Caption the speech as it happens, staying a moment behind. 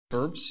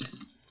Proverbs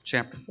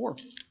chapter 4.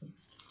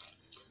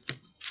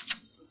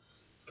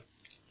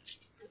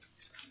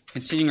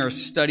 Continuing our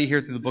study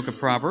here through the book of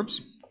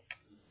Proverbs.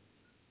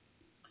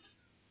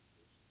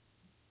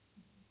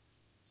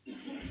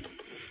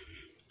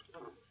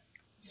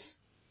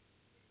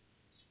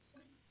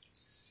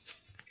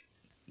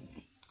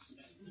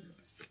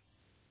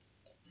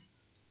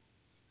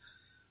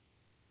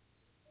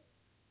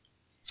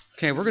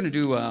 Okay, we're going to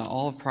do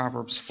all of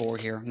Proverbs 4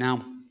 here.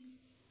 Now,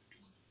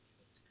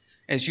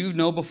 as you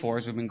know before,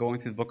 as we've been going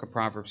through the book of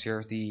Proverbs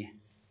here, the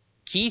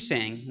key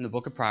thing in the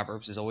book of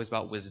Proverbs is always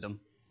about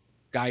wisdom,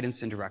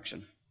 guidance, and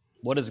direction.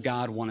 What does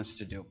God want us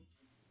to do?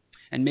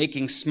 And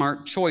making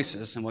smart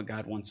choices in what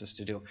God wants us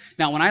to do.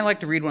 Now, when I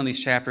like to read one of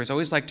these chapters, I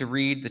always like to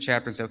read the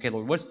chapter and say, okay,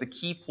 Lord, what's the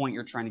key point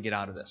you're trying to get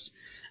out of this?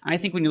 And I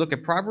think when you look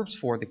at Proverbs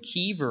 4, the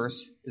key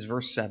verse is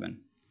verse 7.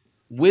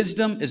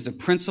 Wisdom is the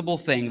principal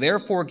thing.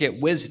 Therefore,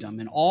 get wisdom.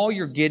 And all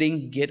you're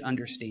getting, get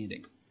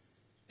understanding.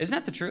 Isn't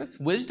that the truth?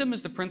 Wisdom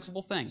is the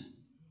principal thing.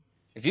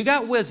 If you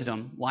got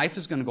wisdom, life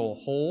is going to go a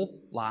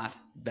whole lot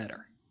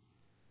better.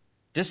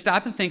 Just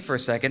stop and think for a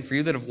second, for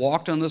you that have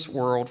walked on this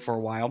world for a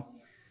while,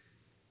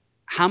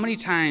 how many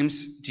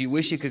times do you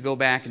wish you could go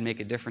back and make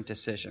a different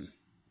decision?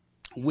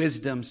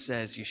 Wisdom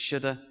says you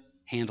should have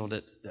handled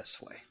it this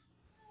way.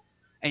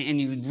 And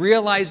you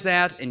realize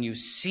that, and you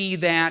see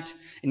that,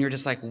 and you're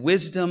just like,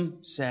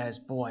 wisdom says,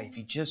 boy, if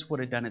you just would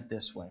have done it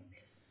this way.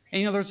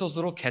 And there's those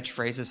little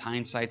catchphrases,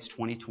 hindsight's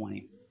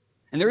 20/20.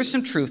 And there is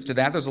some truth to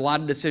that. There's a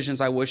lot of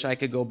decisions I wish I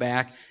could go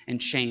back and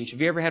change.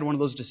 Have you ever had one of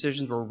those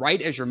decisions where right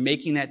as you're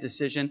making that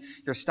decision,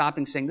 you're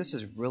stopping saying, this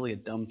is really a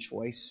dumb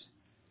choice,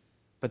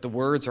 but the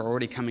words are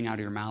already coming out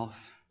of your mouth?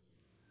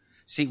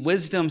 See,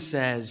 wisdom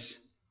says,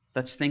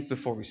 let's think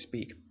before we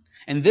speak.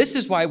 And this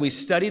is why we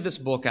study this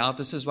book out.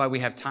 This is why we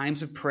have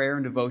times of prayer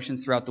and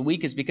devotions throughout the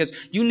week, is because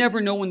you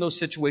never know when those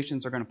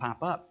situations are going to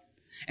pop up.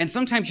 And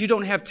sometimes you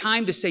don't have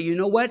time to say, you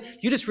know what,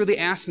 you just really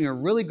asked me a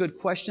really good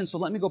question, so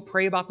let me go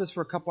pray about this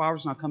for a couple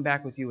hours and I'll come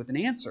back with you with an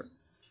answer.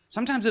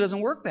 Sometimes it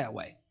doesn't work that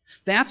way.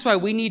 That's why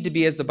we need to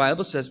be, as the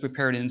Bible says,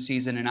 prepared in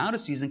season and out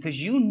of season, because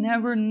you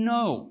never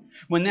know.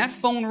 When that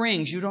phone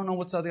rings, you don't know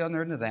what's on the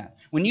other end of that.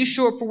 When you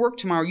show up for work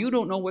tomorrow, you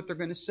don't know what they're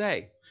going to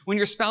say. When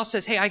your spouse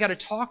says, hey, I got to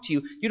talk to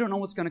you, you don't know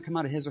what's going to come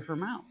out of his or her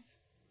mouth.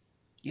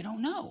 You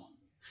don't know.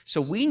 So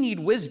we need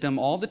wisdom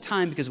all the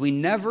time because we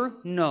never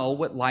know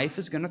what life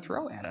is going to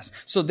throw at us.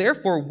 So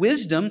therefore,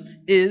 wisdom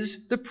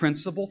is the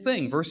principal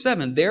thing. Verse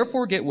 7,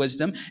 therefore get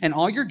wisdom, and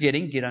all you're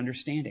getting, get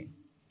understanding.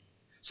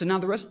 So now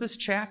the rest of this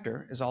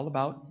chapter is all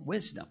about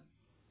wisdom.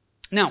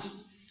 Now,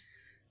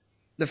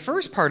 the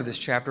first part of this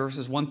chapter,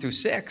 verses 1 through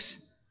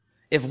 6,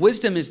 if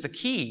wisdom is the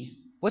key,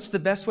 what's the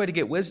best way to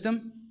get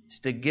wisdom? It's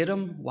to get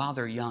them while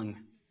they're young.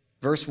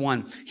 Verse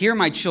 1, hear,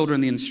 my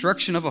children, the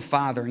instruction of a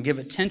father, and give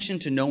attention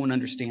to know and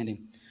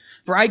understanding.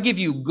 For I give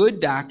you good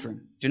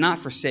doctrine. Do not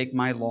forsake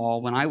my law.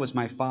 When I was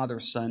my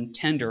father's son,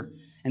 tender,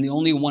 and the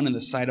only one in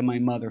the sight of my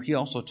mother, he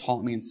also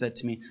taught me and said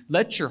to me,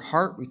 let your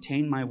heart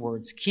retain my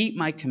words. Keep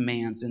my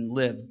commands and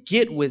live.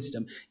 Get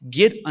wisdom.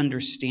 Get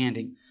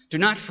understanding. Do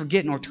not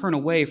forget nor turn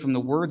away from the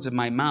words of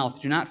my mouth.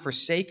 Do not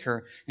forsake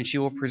her, and she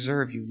will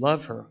preserve you.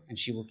 Love her, and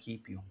she will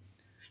keep you.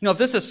 If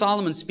this is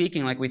Solomon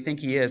speaking like we think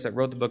he is, that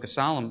wrote the book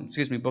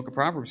of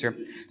Proverbs here,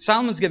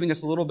 Solomon's giving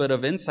us a little bit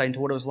of insight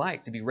into what it was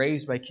like to be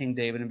raised by King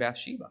David and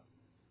Bathsheba.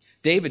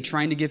 David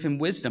trying to give him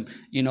wisdom.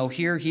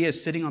 Here he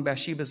is sitting on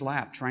Bathsheba's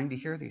lap trying to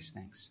hear these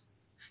things.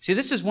 See,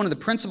 this is one of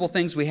the principal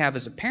things we have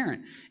as a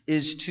parent,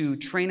 is to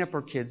train up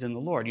our kids in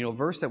the Lord. A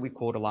verse that we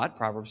quote a lot,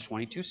 Proverbs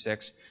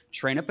 22:6,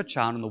 train up a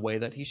child in the way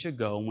that he should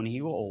go, and when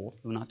he will old,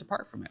 he will not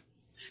depart from it.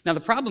 Now the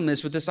problem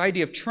is with this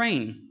idea of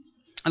train,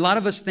 a lot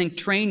of us think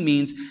train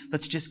means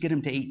let's just get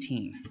him to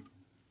 18.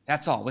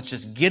 That's all. Let's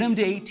just get him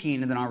to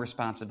 18 and then our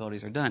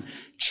responsibilities are done.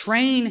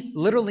 Train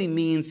literally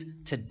means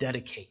to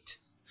dedicate.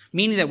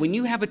 Meaning that when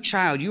you have a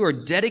child, you are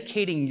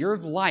dedicating your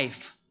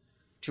life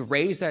to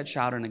raise that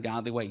child in a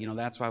godly way.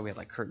 That's why we have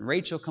like Kurt and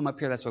Rachel come up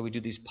here. That's why we do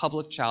these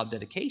public child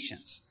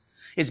dedications.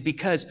 It's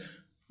because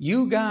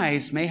you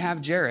guys may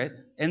have Jarrett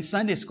in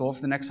Sunday school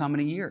for the next how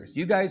many years?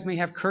 You guys may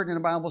have Kurt in a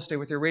Bible study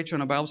with you, Rachel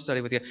in a Bible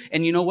study with you.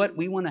 And you know what?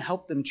 We want to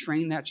help them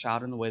train that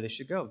child in the way they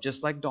should go.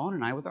 Just like Dawn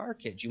and I with our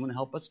kids. You want to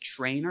help us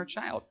train our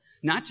child.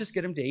 Not just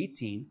get them to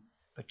 18,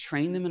 but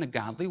train them in a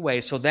godly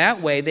way. So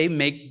that way they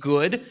make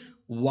good,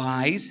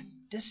 wise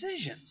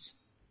decisions.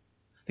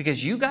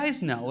 Because you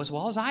guys know as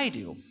well as I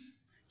do,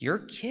 your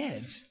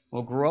kids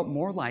will grow up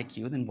more like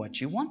you than what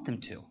you want them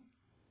to.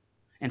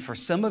 And for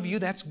some of you,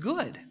 that's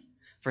good.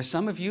 For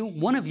some of you,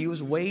 one of you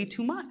is way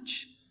too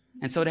much.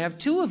 And so to have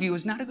two of you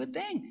is not a good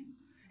thing.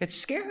 It's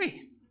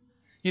scary.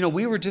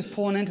 We were just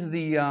pulling into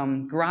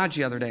the garage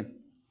the other day.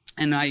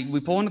 And we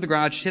pull into the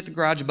garage, hit the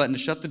garage button to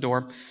shut the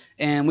door.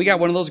 And we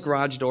got one of those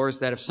garage doors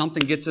that if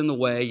something gets in the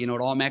way, it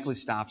automatically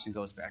stops and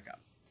goes back up.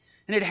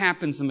 And it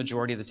happens the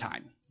majority of the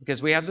time.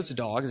 Because we have this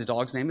dog. His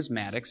dog's name is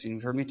Maddox.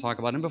 You've heard me talk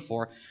about him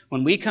before.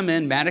 When we come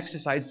in, Maddox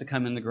decides to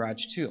come in the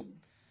garage too.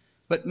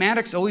 But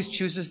Maddox always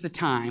chooses the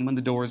time when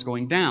the door is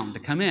going down to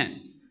come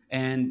in.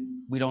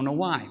 And we don't know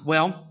why.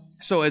 Well,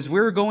 So as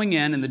we're going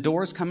in and the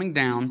door's coming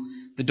down,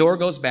 the door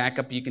goes back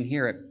up, you can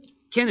hear it.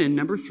 Kenan,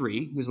 number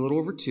 3, who's a little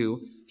over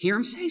 2, hear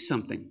him say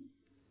something. And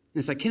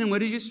it's like, Kenan, what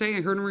did you say?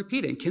 I heard him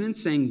repeat it. And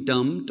Kenan's saying,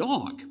 dumb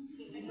dog.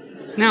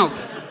 Now,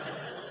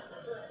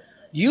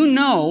 you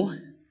know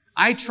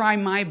I try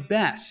my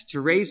best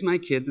to raise my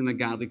kids in a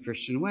godly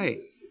Christian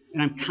way.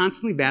 And I'm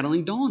constantly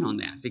battling Dawn on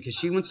that because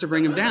she wants to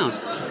bring him down.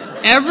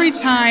 Every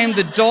time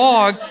the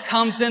dog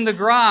comes in the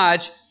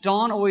garage,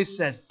 Dawn always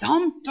says,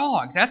 dumb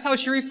dog. That's how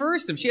she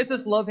refers to him. She has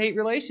this love-hate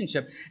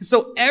relationship.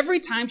 So every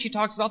time she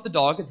talks about the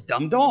dog, it's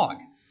dumb dog.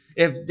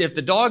 If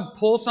the dog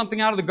pulls something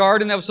out of the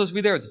garden that was supposed to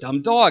be there, it's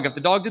dumb dog. If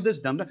the dog did this,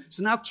 dumb dog.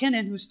 So now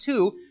Kenan, who's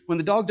 2, when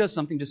the dog does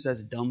something, just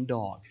says dumb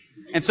dog.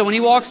 And so when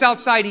he walks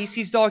outside, he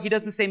sees dog, he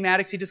doesn't say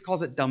Maddox, he just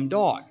calls it dumb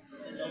dog.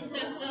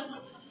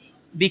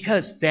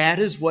 Because that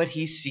is what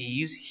he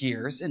sees,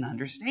 hears, and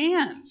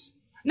understands.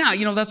 Now,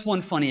 that's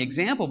one funny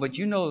example, but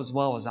you know as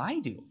well as I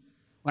do.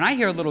 When I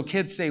hear little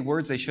kids say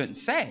words they shouldn't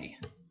say,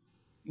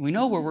 we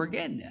know where we're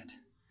getting it.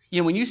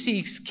 When you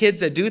see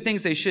kids that do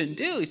things they shouldn't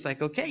do, it's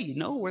like, okay, you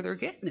know where they're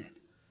getting it.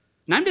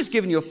 And I'm just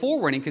giving you a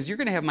forewarning because you're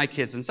going to have my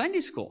kids in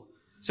Sunday school.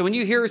 So when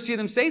you hear or see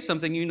them say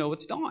something, you know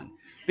it's Dawn.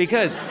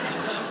 Because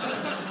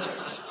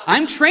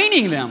I'm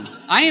training them.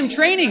 I am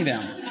training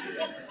them.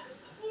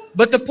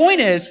 But the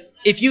point is,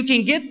 if you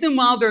can get them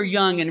while they're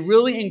young and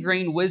really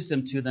ingrain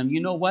wisdom to them,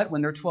 you know what?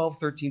 When they're 12,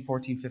 13,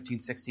 14, 15,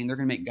 16, they're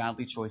going to make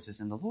godly choices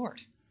in the Lord.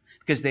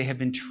 Because they have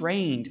been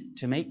trained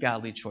to make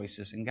godly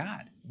choices in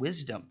God.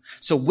 Wisdom.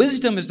 So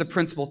wisdom is the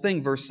principal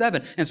thing, verse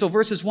 7. And so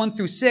verses 1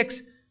 through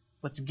 6,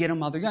 let's get them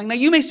while they're young. Now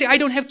you may say, I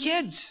don't have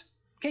kids.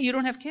 Okay, you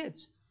don't have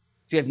kids.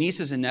 If you have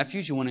nieces and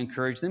nephews, you want to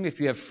encourage them. If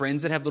you have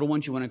friends that have little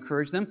ones, you want to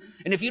encourage them.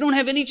 And if you don't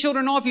have any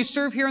children at all, if you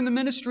serve here in the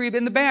ministry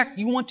in the back,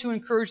 you want to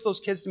encourage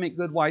those kids to make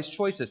good, wise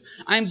choices.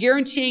 I'm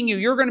guaranteeing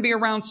you're going to be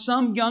around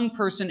some young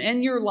person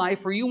in your life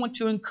where you want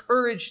to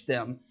encourage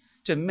them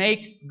to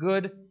make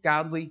good,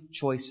 godly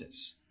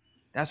choices.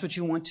 That's what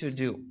you want to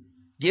do.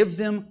 Give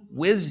them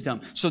wisdom.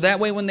 So that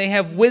way when they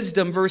have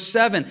wisdom, verse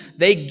 7,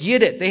 they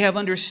get it. They have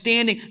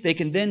understanding. They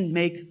can then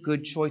make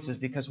good choices.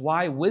 Because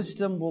why?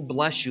 Wisdom will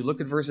bless you. Look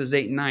at verses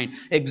 8 and 9.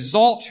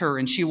 Exalt her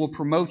and she will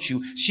promote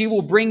you. She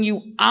will bring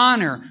you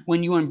honor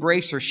when you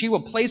embrace her. She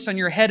will place on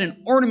your head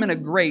an ornament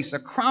of grace. A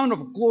crown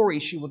of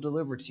glory she will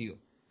deliver to you.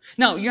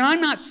 Now,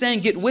 I'm not saying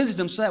get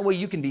wisdom so that way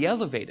you can be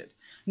elevated.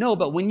 No,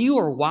 but when you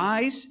are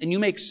wise and you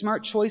make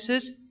smart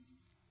choices,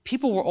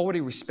 people will already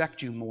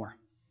respect you more.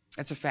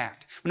 That's a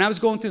fact. When I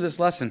was going through this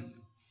lesson,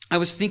 I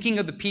was thinking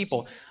of the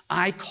people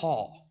I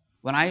call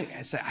when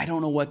I say, I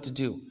don't know what to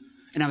do.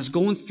 And I was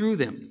going through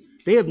them.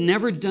 They have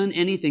never done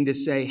anything to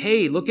say,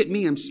 hey, look at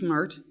me, I'm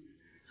smart.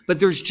 But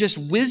there's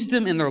just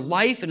wisdom in their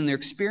life and in their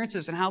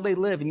experiences and how they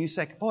live. And you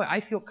say, boy,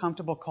 I feel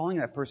comfortable calling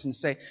that person to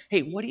say,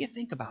 hey, what do you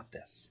think about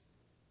this?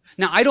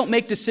 Now, I don't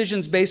make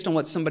decisions based on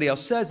what somebody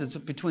else says. It's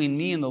between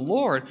me and the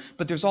Lord.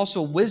 But there's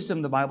also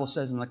wisdom, the Bible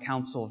says, in the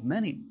counsel of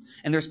many.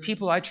 And there's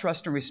people I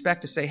trust and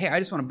respect to say, hey, I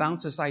just want to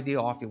bounce this idea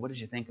off you. What did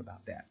you think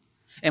about that?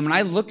 And when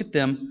I look at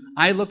them,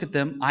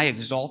 I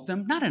exalt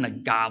them, not in a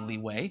godly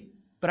way,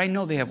 but I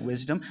know they have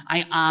wisdom.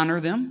 I honor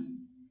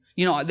them.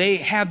 They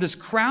have this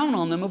crown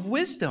on them of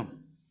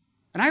wisdom.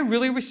 And I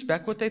really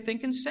respect what they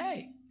think and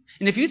say.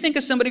 And if you think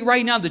of somebody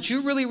right now that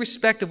you really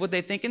respect of what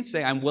they think and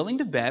say, I'm willing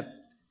to bet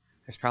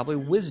there's probably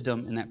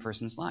wisdom in that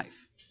person's life.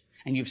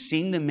 And you've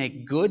seen them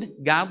make good,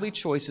 godly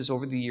choices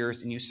over the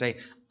years, and you say,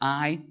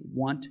 I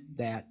want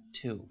that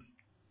too.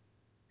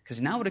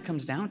 Because now what it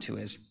comes down to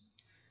is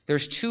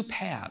there's 2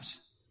 paths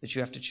that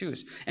you have to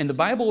choose. And the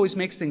Bible always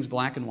makes things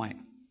black and white.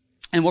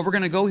 And what we're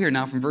going to go here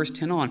now from verse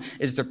 10 on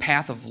is the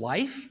path of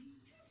life,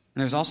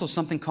 and there's also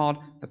something called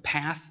the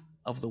path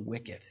of the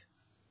wicked.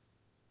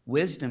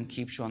 Wisdom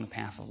keeps you on the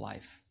path of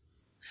life.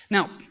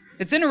 Now,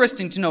 it's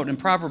interesting to note in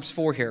Proverbs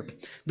 4 here,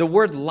 the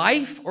word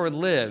life or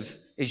live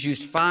is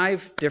used 5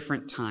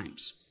 different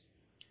times.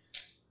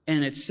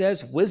 And it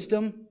says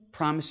wisdom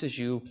promises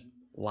you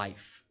life.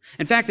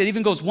 In fact, it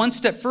even goes one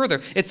step further.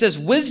 It says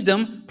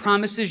wisdom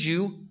promises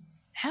you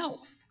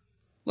health.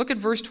 Look at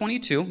verse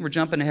 22. We're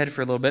jumping ahead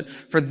for a little bit.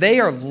 For they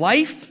are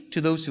life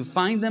to those who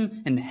find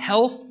them and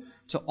health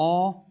to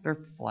all their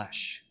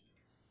flesh.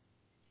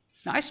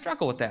 Now, I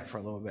struggle with that for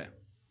a little bit.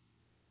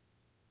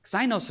 Because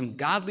I know some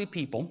godly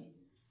people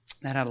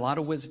that had a lot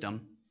of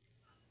wisdom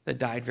that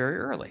died very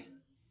early.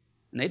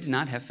 And they did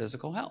not have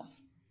physical health.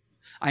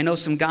 I know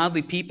some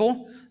godly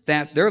people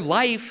that their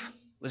life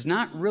was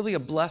not really a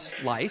blessed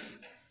life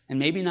and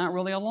maybe not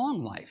really a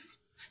long life.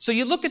 So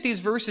you look at these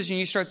verses and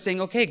you start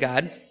saying, okay,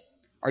 God,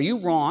 are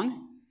you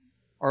wrong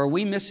or are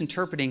we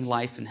misinterpreting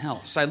life and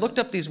health? So I looked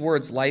up these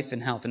words, life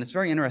and health, and it's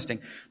very interesting.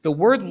 The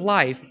word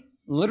life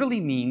literally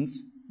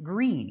means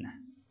green.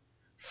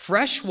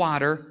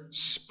 Freshwater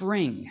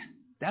spring.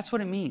 That's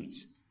what it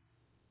means.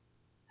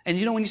 And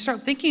when you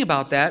start thinking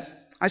about that,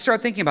 I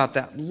start thinking about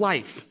that.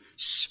 Life,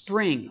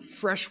 spring,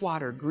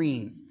 freshwater,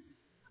 green.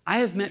 I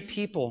have met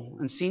people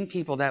and seen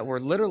people that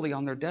were literally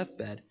on their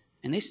deathbed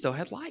and they still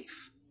had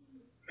life.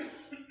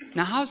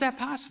 Now, how is that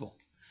possible?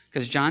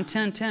 Because John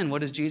 10:10,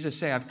 what does Jesus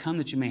say? I've come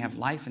that you may have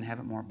life and have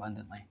it more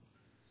abundantly.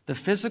 The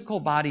physical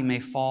body may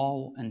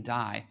fall and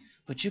die,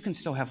 but you can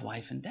still have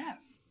life and death.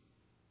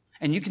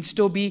 And you can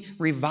still be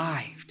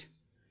revived.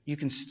 You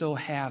can still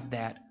have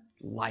that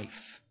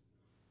life.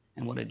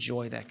 And what a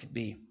joy that could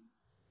be.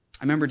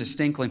 I remember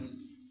distinctly,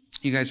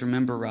 you guys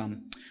remember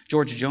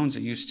Georgia Jones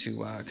that used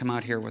to come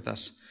out here with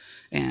us.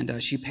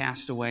 And she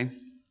passed away.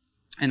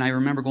 And I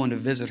remember going to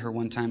visit her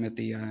one time at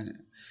the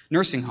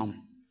nursing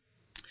home.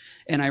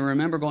 And I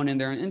remember going in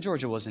there, and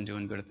Georgia wasn't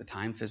doing good at the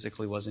time,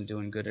 physically wasn't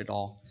doing good at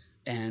all.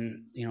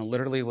 And,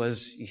 literally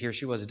here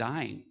she was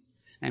dying.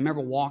 And I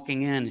remember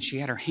walking in, and she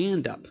had her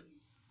hand up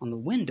on the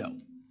window.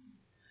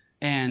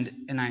 And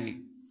I,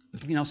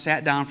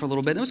 sat down for a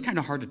little bit. And it was kind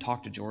of hard to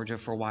talk to Georgia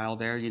for a while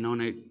there,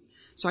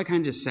 so I kind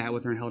of just sat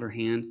with her and held her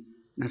hand.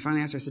 And I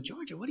finally asked her, I said,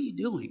 Georgia, what are you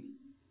doing?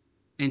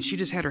 And she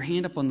just had her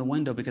hand up on the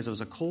window because it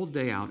was a cold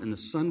day out, and the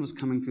sun was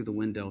coming through the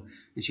window.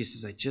 And she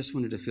says, I just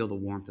wanted to feel the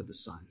warmth of the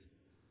sun.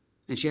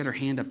 And she had her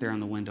hand up there on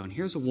the window. And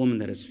here's a woman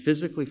that is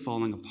physically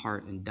falling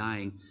apart and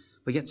dying,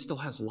 but yet still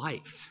has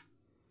life.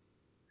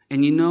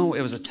 And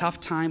it was a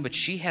tough time, but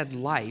she had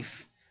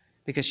life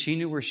because she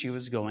knew where she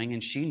was going,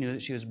 and she knew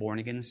that she was born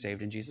again and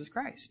saved in Jesus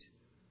Christ.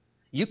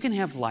 You can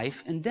have life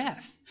and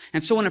death.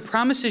 And so when it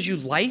promises you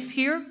life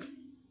here,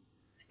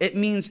 it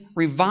means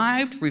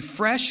revived,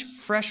 refreshed,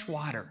 fresh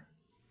water.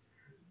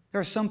 There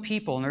are some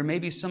people, and there may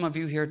be some of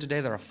you here today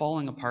that are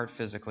falling apart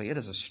physically. It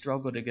is a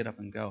struggle to get up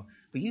and go.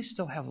 But you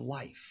still have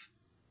life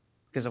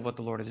because of what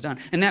the Lord has done.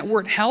 And that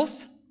word health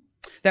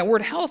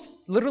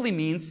literally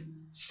means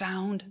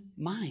sound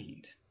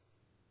mind.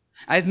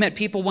 I've met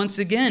people, once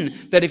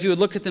again, that if you would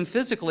look at them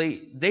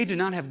physically, they do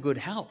not have good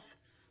health.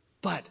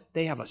 But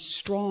they have a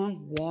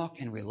strong walk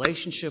and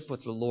relationship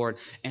with the Lord,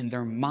 and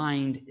their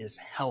mind is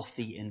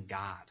healthy in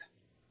God.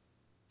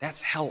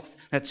 That's health.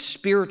 That's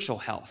spiritual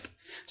health.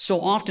 So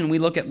often we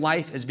look at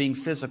life as being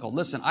physical.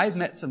 Listen, I've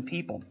met some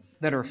people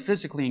that are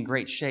physically in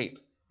great shape,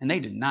 and they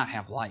do not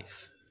have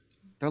life.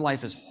 Their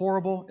life is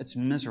horrible. It's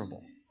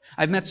miserable.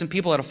 I've met some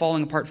people that are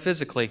falling apart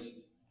physically,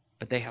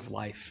 but they have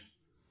life.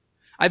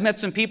 I've met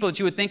some people that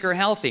you would think are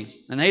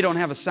healthy, and they don't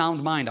have a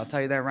sound mind. I'll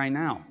tell you that right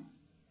now.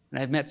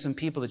 And I've met some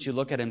people that you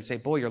look at and say,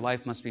 boy, your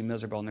life must be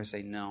miserable. And they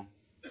say, no,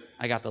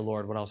 I got the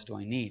Lord. What else do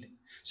I need?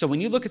 So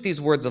when you look at these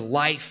words of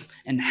life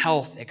and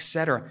health,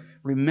 etc.,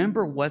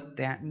 remember what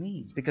that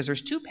means. Because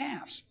there's two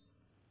paths.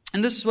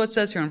 And this is what it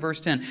says here in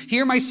verse 10.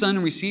 Hear, my son,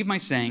 and receive my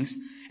sayings,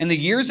 and the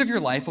years of your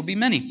life will be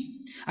many.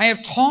 I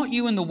have taught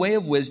you in the way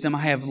of wisdom.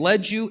 I have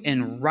led you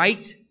in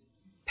right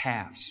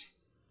paths.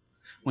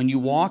 When you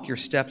walk, your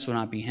steps will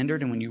not be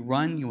hindered, and when you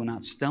run, you will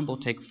not stumble.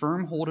 Take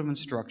firm hold of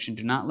instruction.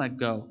 Do not let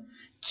go.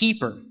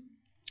 Keep her,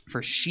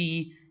 for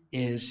she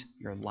is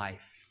your life.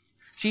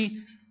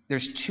 See,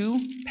 there's two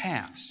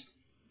paths.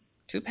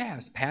 Two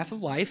paths. Path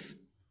of life,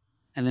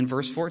 and then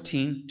verse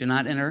 14, do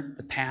not enter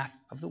the path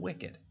of the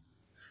wicked.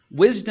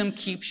 Wisdom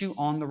keeps you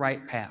on the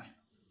right path.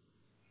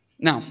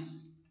 Now,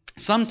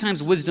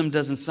 sometimes wisdom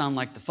doesn't sound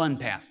like the fun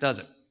path, does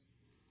it?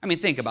 I mean,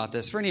 think about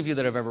this. For any of you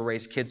that have ever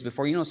raised kids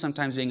before,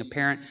 sometimes being a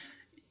parent,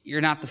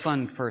 you're not the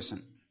fun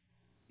person.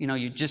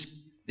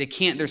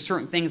 There's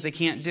certain things they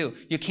can't do.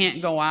 You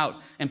can't go out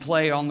and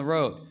play on the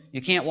road.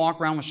 You can't walk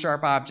around with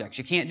sharp objects.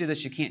 You can't do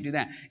this, you can't do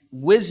that.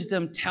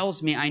 Wisdom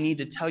tells me I need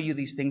to tell you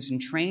these things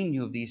and train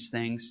you of these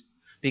things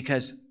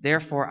because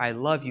therefore I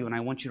love you and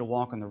I want you to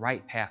walk on the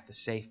right path, the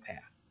safe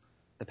path,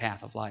 the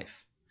path of life.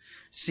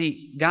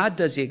 See, God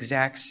does the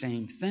exact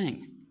same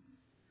thing.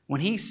 When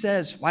He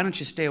says, why don't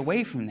you stay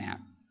away from that?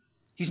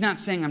 He's not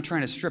saying I'm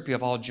trying to strip you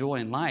of all joy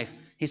in life.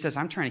 He says,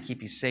 I'm trying to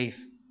keep you safe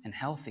and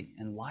healthy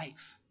in life.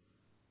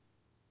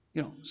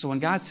 So when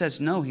God says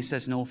no, He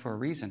says no for a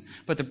reason.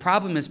 But the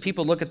problem is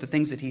people look at the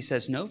things that He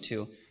says no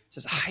to,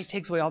 says, He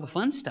takes away all the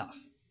fun stuff.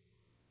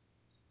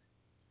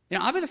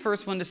 I'll be the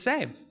first one to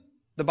say,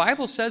 the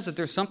Bible says that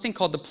there's something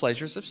called the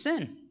pleasures of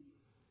sin.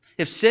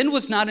 If sin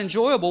was not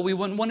enjoyable, we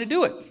wouldn't want to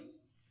do it.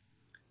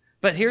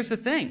 But here's the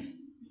thing.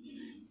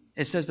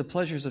 It says the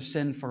pleasures of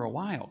sin for a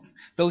while.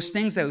 Those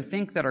things that we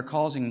think that are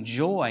causing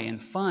joy and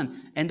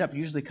fun end up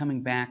usually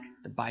coming back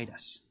to bite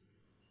us.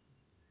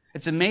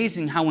 It's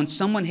amazing how when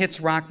someone hits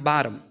rock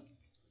bottom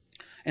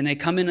and they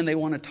come in and they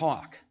want to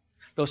talk,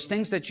 those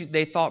things that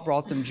they thought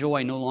brought them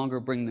joy no longer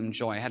bring them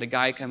joy. I had a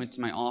guy come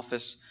into my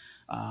office,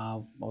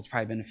 it's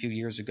probably been a few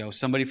years ago.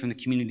 Somebody from the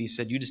community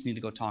said, you just need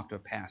to go talk to a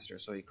pastor.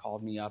 So he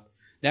called me up.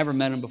 Never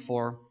met him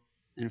before.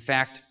 And in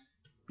fact,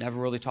 never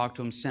really talked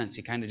to him since.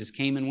 He kind of just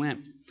came and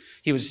went.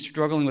 He was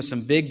struggling with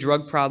some big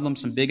drug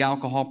problems, some big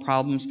alcohol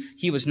problems.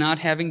 He was not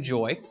having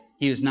joy.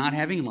 He was not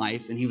having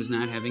life. And he was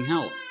not having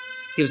health.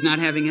 He was not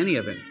having any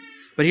of it.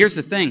 But here's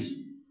the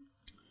thing.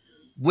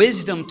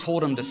 Wisdom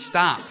told him to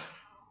stop,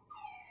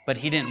 but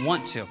he didn't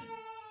want to.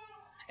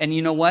 And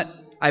you know what?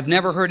 I've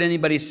never heard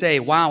anybody say,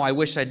 wow, I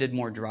wish I did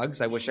more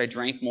drugs. I wish I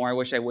drank more. I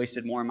wish I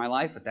wasted more of my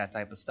life with that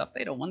type of stuff.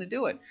 They don't want to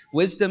do it.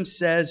 Wisdom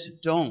says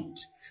don't.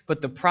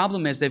 But the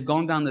problem is they've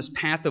gone down this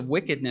path of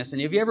wickedness.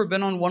 And have you ever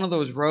been on one of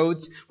those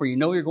roads where you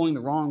know you're going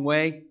the wrong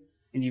way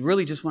and you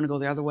really just want to go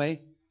the other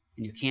way?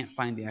 and you can't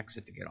find the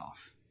exit to get off.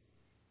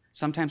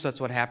 Sometimes that's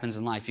what happens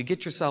in life. You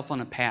get yourself on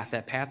a path,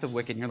 that path of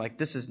wicked, and you're like,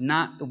 this is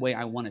not the way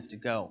I want it to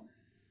go.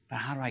 But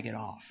how do I get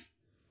off?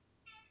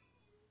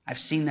 I've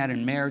seen that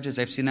in marriages.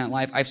 I've seen that in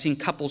life. I've seen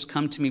couples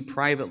come to me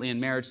privately in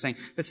marriage saying,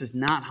 this is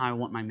not how I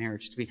want my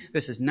marriage to be.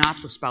 This is not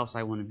the spouse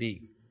I want to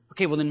be.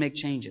 Okay, well then make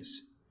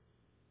changes.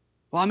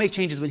 Well, I'll make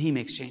changes when he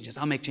makes changes.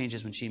 I'll make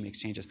changes when she makes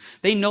changes.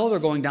 They know they're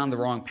going down the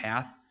wrong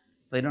path.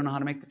 They don't know how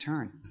to make the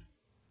turn.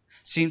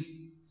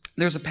 See,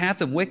 there's a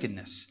path of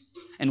wickedness.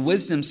 And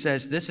wisdom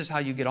says this is how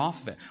you get off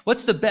of it.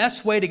 What's the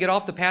best way to get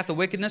off the path of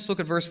wickedness?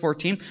 Look at verse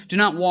 14. Do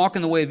not walk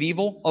in the way of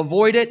evil.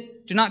 Avoid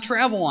it. Do not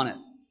travel on it.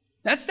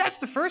 That's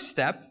the first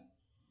step.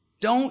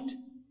 Don't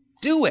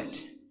do it.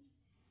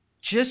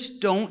 Just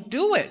don't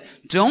do it.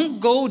 Don't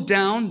go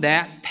down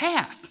that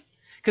path.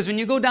 Because when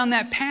you go down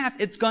that path,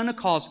 it's going to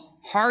cause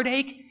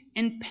heartache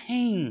and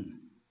pain.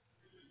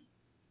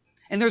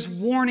 And there's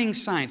warning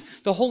signs.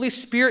 The Holy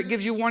Spirit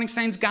gives you warning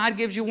signs. God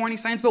gives you warning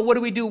signs. But what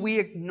do? We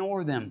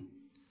ignore them.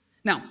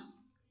 Now,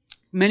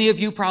 many of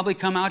you probably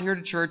come out here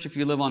to church. If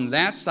you live on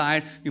that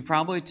side, you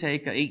probably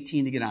take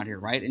 18 to get out here,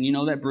 right? And you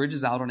know that bridge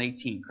is out on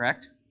 18,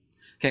 correct?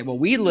 Okay, well,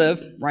 we live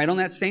right on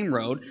that same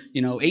road.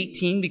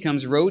 18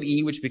 becomes Road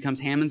E, which becomes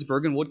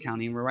Hammondsburg and Wood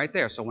County, and we're right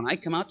there. So when I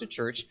come out to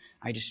church,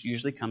 I just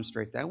usually come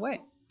straight that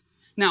way.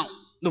 Now,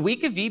 the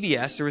week of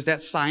VBS, there was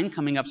that sign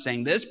coming up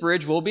saying, this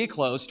bridge will be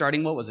closed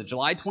starting,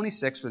 July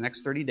 26th for the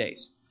next 30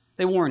 days.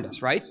 They warned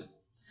us, right?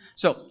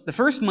 So the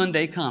first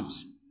Monday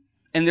comes.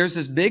 And there's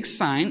this big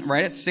sign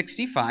right at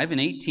 65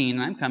 and 18,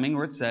 and I'm coming,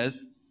 where it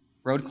says,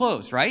 road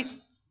closed, right?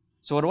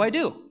 So what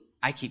do?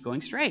 I keep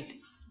going straight.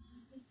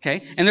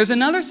 Okay? And there's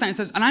another sign that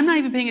says, and I'm not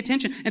even paying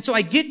attention. And so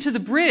I get to the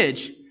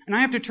bridge, and I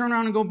have to turn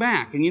around and go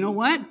back. And you know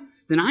what?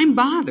 Then I'm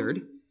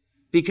bothered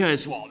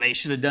because, they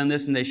should have done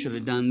this and they should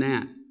have done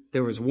that.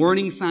 There was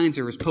warning signs,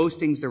 there was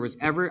postings,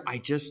 I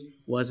just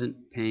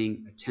wasn't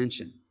paying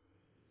attention.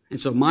 And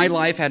so my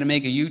life had to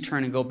make a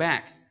U-turn and go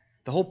back.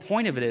 The whole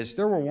point of it is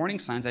there were warning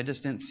signs. I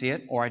just didn't see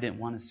it, or I didn't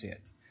want to see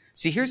it.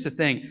 See, here's the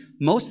thing.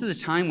 Most of the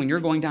time when you're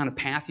going down a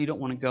path you don't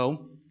want to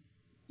go,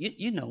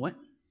 you know it.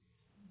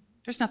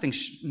 There's nothing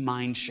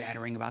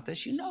mind-shattering about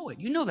this. You know it.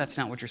 You know that's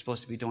not what you're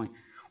supposed to be doing.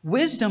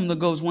 Wisdom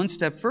goes one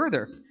step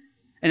further.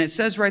 And it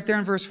says right there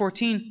in verse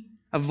 14,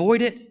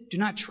 avoid it. Do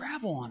not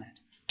travel on it.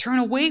 Turn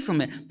away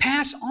from it.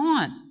 Pass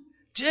on.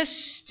 Just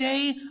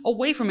stay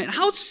away from it.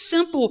 How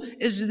simple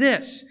is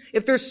this?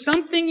 If there's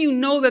something you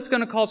know that's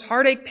going to cause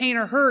heartache, pain,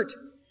 or hurt,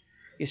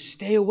 you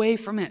stay away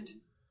from it.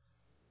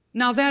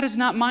 Now that is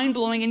not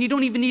mind-blowing, and you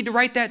don't even need to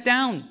write that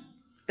down.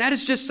 That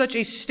is just such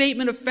a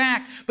statement of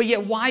fact. But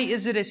yet, why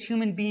is it as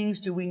human beings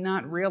do we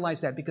not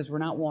realize that? Because we're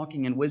not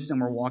walking in wisdom,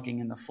 we're walking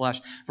in the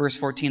flesh. Verse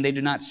 14, they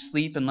do not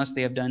sleep unless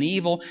they have done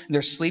evil.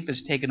 Their sleep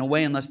is taken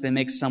away unless they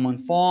make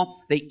someone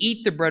fall. They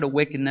eat the bread of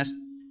wickedness.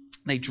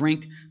 They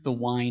drink the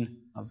wine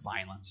of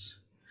violence.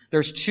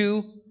 There's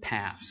two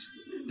paths.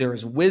 There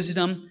is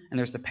wisdom and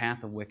there's the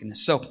path of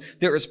wickedness. So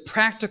there is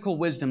practical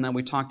wisdom that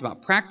we talked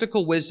about.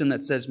 Practical wisdom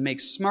that says make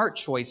smart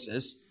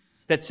choices,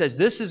 that says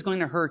this is going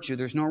to hurt you.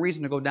 There's no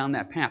reason to go down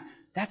that path.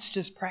 That's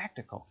just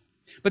practical.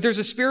 But there's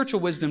a spiritual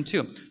wisdom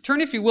too.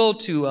 Turn, if you will,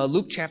 to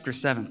Luke chapter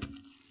 7.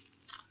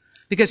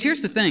 Because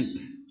here's the thing.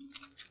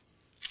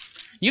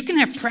 You can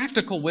have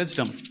practical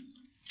wisdom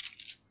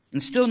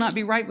and still not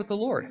be right with the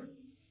Lord.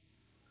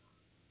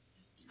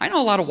 I know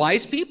a lot of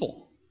wise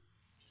people.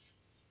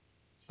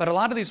 But a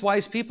lot of these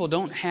wise people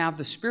don't have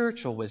the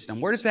spiritual wisdom.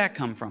 Where does that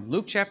come from?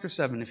 Luke chapter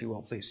 7, if you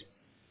will, please.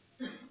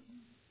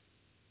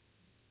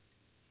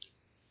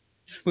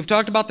 We've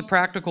talked about the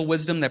practical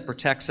wisdom that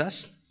protects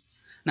us.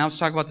 Now let's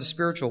talk about the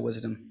spiritual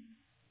wisdom.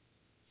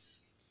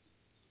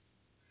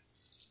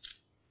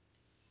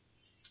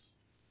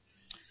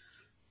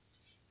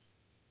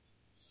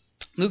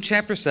 Luke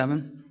chapter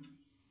 7.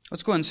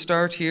 Let's go ahead and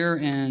start here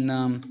in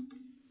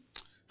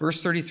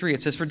verse 33.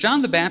 It says, for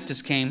John the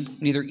Baptist came,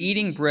 neither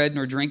eating bread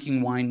nor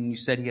drinking wine, and you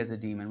said he has a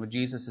demon. What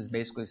Jesus is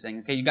basically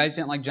saying, okay, you guys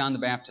didn't like John the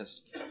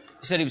Baptist. You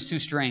said he was too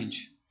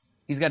strange.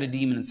 He's got a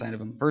demon inside of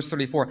him. Verse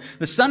 34,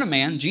 the Son of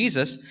Man,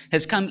 Jesus,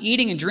 has come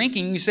eating and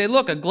drinking, and you say,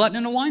 look, a glutton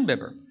and a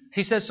winebibber.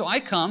 He says, so I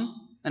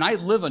come, and I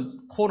live a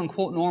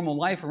quote-unquote normal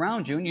life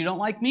around you, and you don't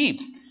like me.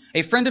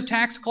 A friend of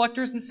tax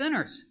collectors and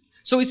sinners.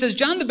 So he says,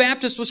 John the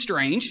Baptist was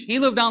strange. He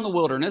lived out in the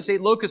wilderness,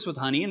 ate locusts with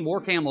honey, and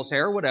wore camel's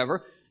hair,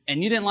 whatever.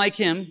 And you didn't like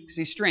him because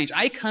he's strange.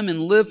 I come and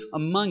live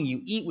among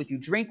you, eat with you,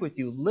 drink with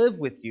you, live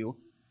with you,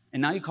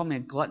 and now you call me a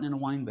glutton and a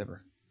winebibber.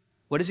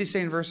 What does he say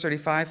in verse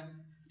 35?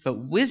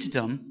 But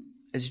wisdom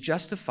is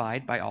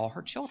justified by all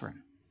her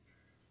children.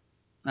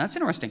 Now, that's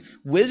interesting.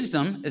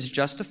 Wisdom is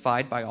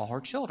justified by all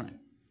her children.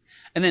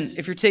 And then,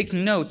 if you're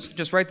taking notes,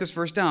 just write this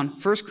verse down.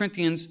 1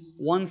 Corinthians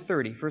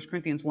 1:30. 1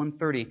 Corinthians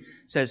 1:30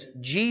 says,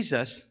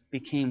 Jesus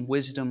became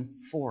wisdom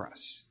for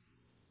us.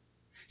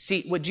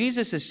 See, what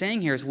Jesus is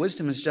saying here is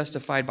wisdom is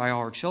justified by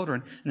all her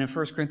children. And in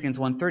 1 Corinthians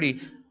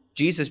 1:30,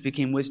 Jesus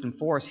became wisdom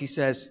for us. He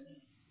says,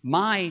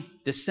 my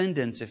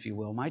descendants, if you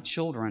will, my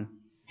children,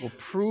 will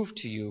prove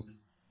to you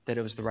that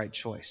it was the right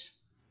choice.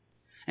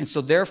 And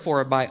so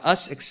therefore, by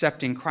us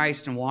accepting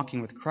Christ and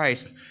walking with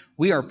Christ,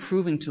 we are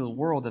proving to the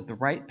world that the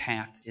right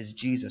path is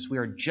Jesus. We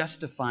are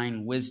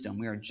justifying wisdom.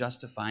 We are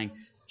justifying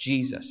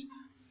Jesus.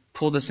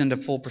 Pull this into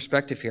full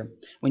perspective here.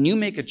 When you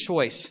make a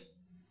choice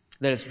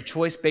that is a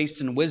choice based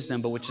in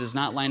wisdom, but which does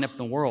not line up in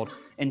the world,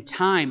 in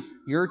time,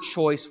 your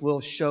choice will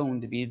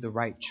shown to be the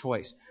right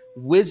choice.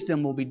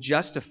 Wisdom will be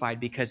justified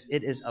because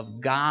it is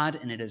of God,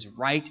 and it is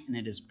right, and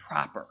it is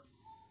proper.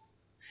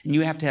 And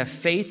you have to have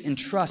faith and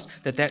trust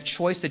that that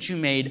choice that you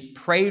made,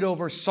 prayed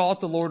over, sought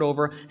the Lord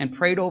over, and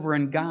prayed over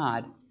in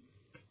God,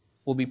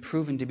 will be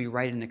proven to be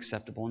right and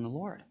acceptable in the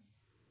Lord.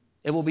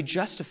 It will be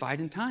justified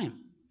in time.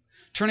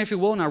 Turn, if you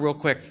will, now real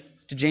quick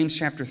to James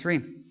chapter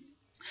 3.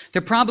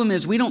 The problem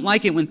is we don't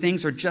like it when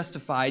things are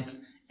justified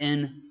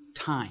in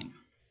time.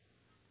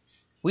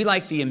 We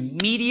like the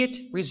immediate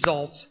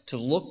results to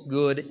look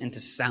good and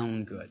to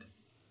sound good.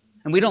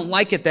 And we don't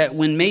like it that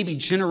when maybe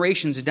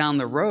generations down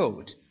the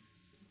road,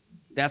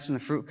 that's when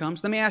the fruit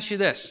comes. Let me ask you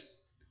this.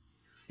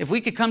 If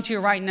we could come to you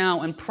right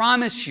now and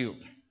promise you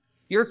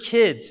your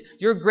kids,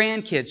 your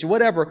grandkids,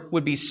 whatever,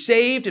 would be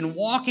saved and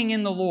walking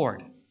in the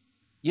Lord,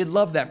 you'd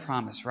love that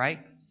promise, right?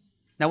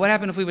 Now, what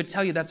happened if we would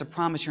tell you that's a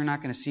promise you're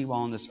not going to see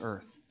while on this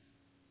earth?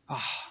 Oh,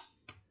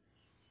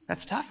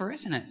 that's tougher,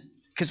 isn't it?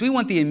 Because we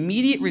want the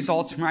immediate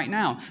results from right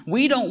now.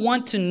 We don't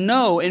want to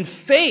know in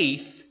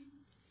faith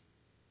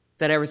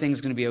that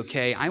everything's going to be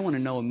okay. I want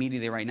to know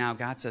immediately right now.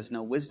 God says,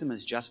 no, wisdom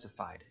is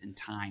justified in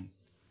time.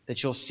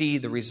 That you'll see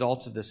the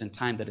results of this in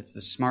time, that it's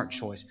the smart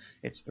choice.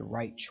 It's the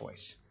right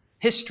choice.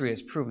 History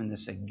has proven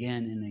this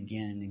again and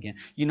again and again.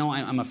 You know,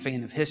 I'm a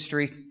fan of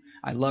history.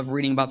 I love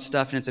reading about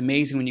stuff, and it's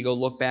amazing when you go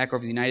look back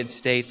over the United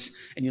States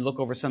and you look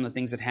over some of the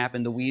things that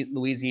happened. The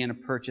Louisiana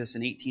Purchase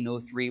in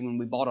 1803, when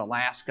we bought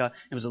Alaska,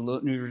 it was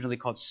originally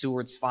called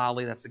Seward's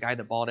Folly. That's the guy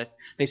that bought it.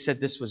 They said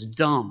this was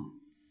dumb.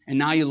 And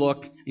now you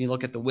look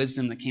at the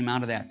wisdom that came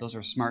out of that. Those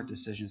are smart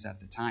decisions at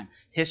the time.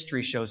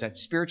 History shows that.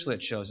 Spiritually,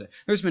 it shows it.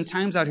 There's been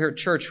times out here at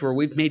church where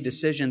we've made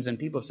decisions and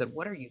people have said,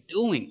 what are you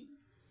doing?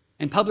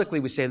 And publicly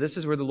we say, this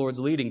is where the Lord's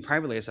leading.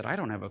 Privately I said, I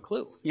don't have a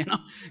clue. You know,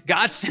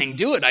 God's saying,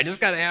 do it. I just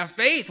got to have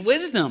faith,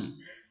 wisdom.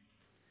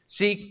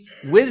 See,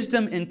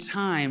 wisdom in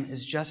time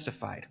is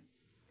justified.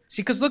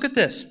 See, because look at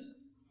this.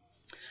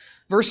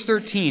 Verse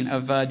 13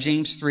 of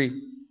James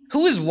 3.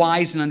 Who is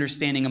wise and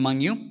understanding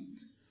among you?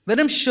 Let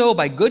him show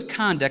by good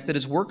conduct that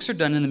his works are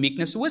done in the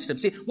meekness of wisdom.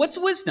 See, what's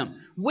wisdom?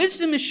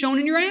 Wisdom is shown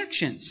in your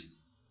actions.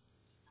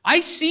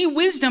 I see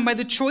wisdom by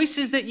the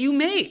choices that you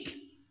make.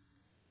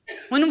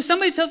 When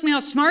somebody tells me how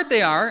smart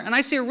they are, and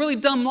I see a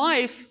really dumb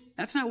life,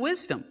 that's not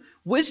wisdom.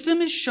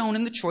 Wisdom is shown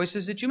in the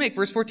choices that you make.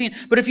 Verse 14,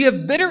 but if you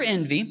have bitter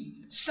envy,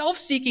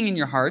 self-seeking in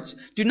your hearts,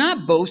 do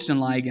not boast and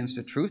lie against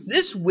the truth.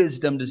 This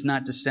wisdom does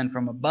not descend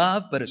from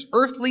above, but is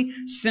earthly,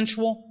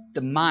 sensual,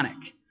 demonic.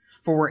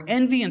 For where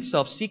envy and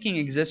self-seeking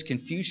exist,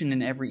 confusion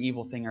and every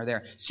evil thing are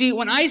there. See,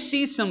 when I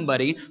see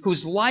somebody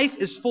whose life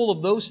is full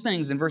of those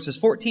things in verses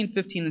 14,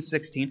 15, and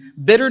 16,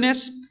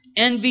 bitterness,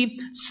 envy,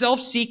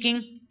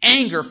 self-seeking,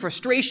 anger,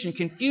 frustration,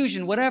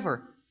 confusion,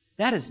 whatever,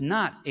 that is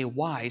not a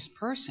wise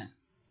person.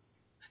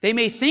 They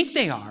may think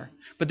they are,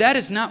 but that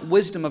is not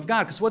wisdom of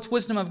God. Because what's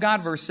wisdom of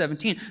God? Verse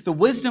 17. The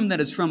wisdom that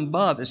is from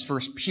above is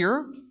first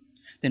pure,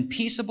 then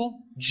peaceable,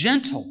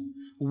 gentle,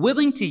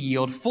 willing to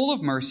yield, full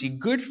of mercy,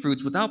 good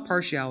fruits, without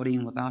partiality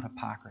and without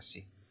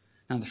hypocrisy.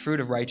 Now the fruit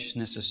of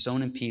righteousness is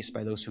sown in peace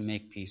by those who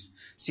make peace.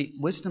 See,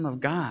 wisdom of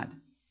God,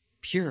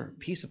 pure,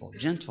 peaceable,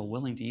 gentle,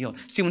 willing to yield.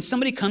 See, when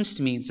somebody comes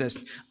to me and says,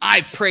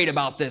 I've prayed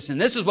about this,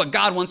 and this is what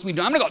God wants me to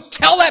do, I'm going to go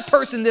tell that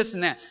person this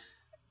and that.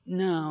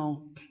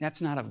 No,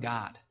 that's not of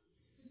God.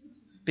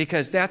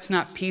 Because that's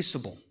not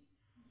peaceable.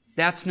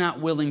 That's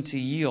not willing to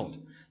yield.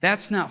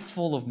 That's not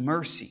full of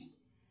mercy.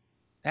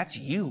 That's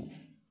you.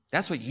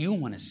 That's what you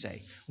want to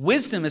say.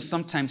 Wisdom is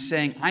sometimes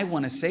saying, I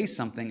want to say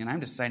something, and I'm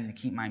deciding to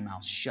keep my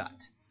mouth shut.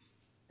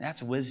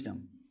 That's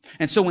wisdom.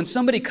 And so when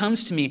somebody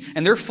comes to me,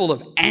 and they're full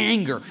of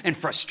anger and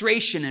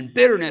frustration and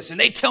bitterness, and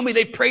they tell me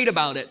they prayed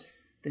about it,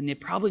 then they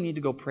probably need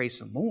to go pray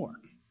some more.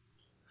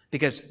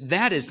 Because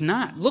that is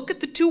not. Look at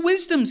the two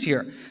wisdoms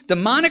here.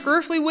 Demonic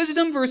earthly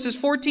wisdom, verses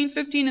 14,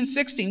 15, and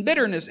 16.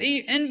 Bitterness,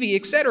 envy,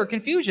 etc.,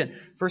 confusion.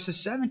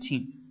 Verses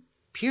 17.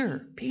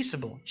 Pure,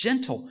 peaceable,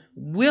 gentle,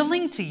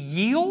 willing to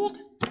yield.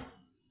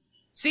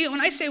 See, when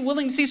I say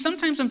willing,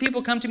 sometimes when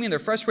people come to me and they're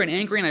frustrated and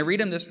angry and I read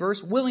them this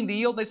verse, willing to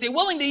yield, they say,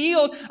 willing to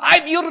yield?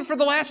 I've yielded for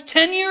the last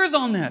 10 years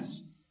on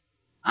this.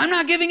 I'm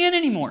not giving in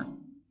anymore.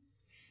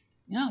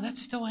 No,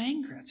 that's still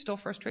anger. That's still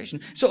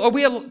frustration. So are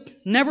we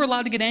never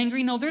allowed to get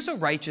angry? No, there's a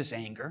righteous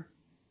anger.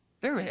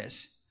 There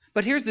is.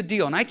 But here's the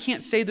deal, and I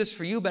can't say this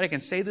for you, but I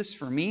can say this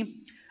for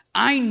me.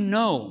 I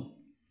know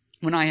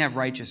when I have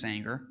righteous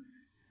anger,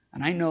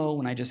 and I know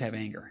when I just have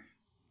anger.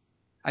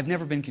 I've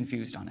never been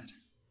confused on it.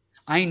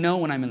 I know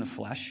when I'm in the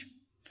flesh.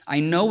 I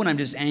know when I'm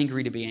just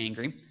angry to be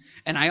angry.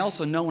 And I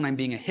also know when I'm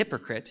being a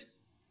hypocrite,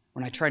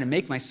 when I try to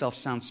make myself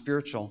sound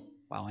spiritual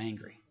while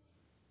angry.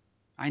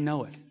 I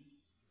know it.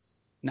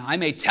 Now, I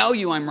may tell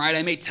you I'm right.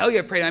 I may tell you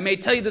I prayed. I may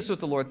tell you this is what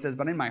the Lord says,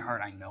 but in my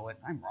heart I know it.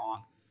 I'm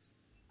wrong.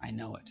 I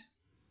know it.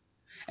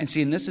 And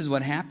see, and this is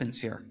what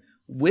happens here.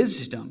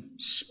 Wisdom,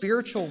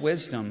 spiritual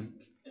wisdom,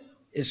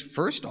 is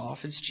first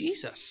off, it's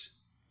Jesus.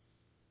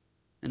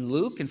 In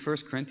Luke and 1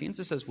 Corinthians,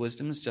 it says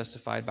wisdom is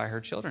justified by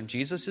her children.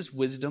 Jesus is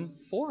wisdom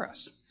for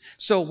us.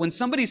 So when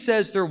somebody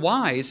says they're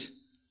wise,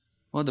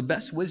 well, the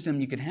best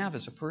wisdom you can have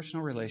is a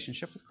personal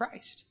relationship with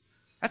Christ.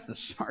 That's the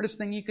smartest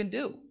thing you can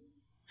do.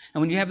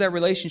 And when you have that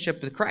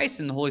relationship with Christ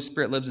and the Holy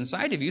Spirit lives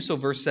inside of you, so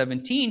verse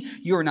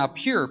 17, you are now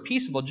pure,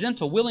 peaceable,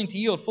 gentle, willing to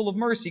yield, full of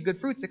mercy, good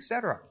fruits,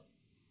 etc.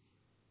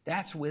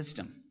 That's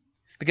wisdom.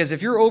 Because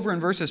if you're over in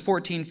verses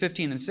 14,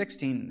 15, and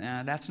 16,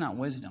 that's not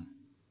wisdom.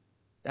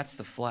 That's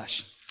the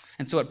flesh.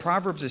 And so what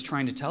Proverbs is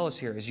trying to tell us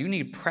here is you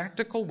need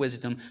practical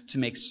wisdom to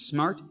make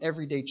smart,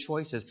 everyday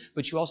choices,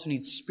 but you also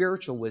need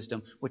spiritual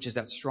wisdom, which is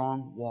that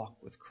strong walk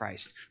with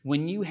Christ.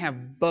 When you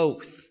have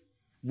both,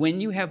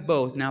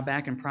 now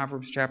back in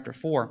Proverbs chapter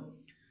 4,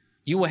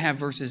 you will have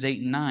verses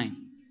 8 and 9,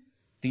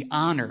 the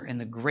honor and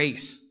the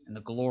grace and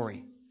the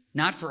glory.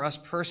 Not for us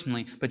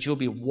personally, but you'll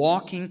be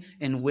walking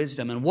in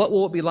wisdom. And what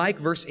will it be like?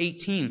 Verse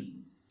 18.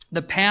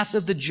 The path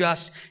of the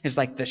just is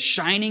like the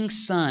shining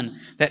sun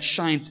that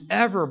shines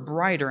ever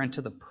brighter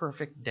into the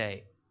perfect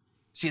day.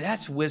 See,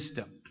 that's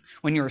wisdom.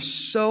 When you're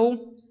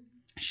so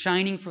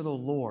shining for the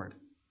Lord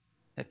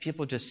that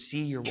people just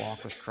see your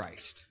walk with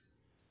Christ.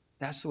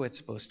 That's the way it's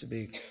supposed to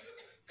be.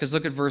 Because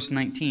look at verse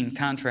 19,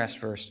 contrast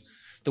verse.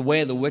 The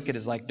way of the wicked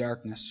is like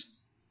darkness.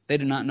 They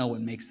do not know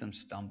what makes them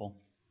stumble.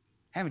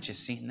 Haven't you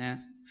seen that?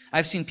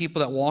 I've seen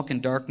people that walk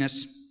in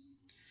darkness,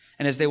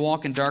 and as they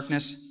walk in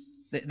darkness,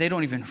 they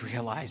don't even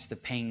realize the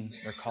pain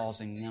they're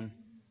causing them.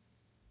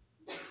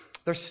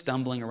 They're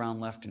stumbling around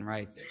left and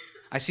right.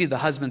 I see the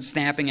husband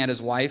snapping at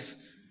his wife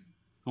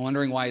and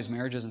wondering why his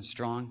marriage isn't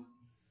strong.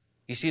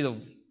 You see the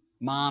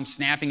mom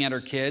snapping at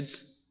her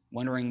kids,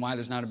 wondering why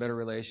there's not a better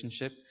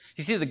relationship.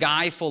 You see the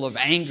guy full of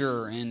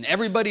anger and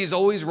everybody's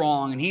always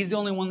wrong and he's the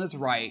only one that's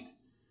right.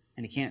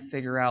 And he can't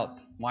figure out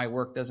why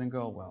work doesn't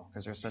go well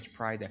because there's such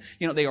pride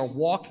there. They are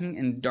walking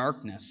in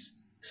darkness,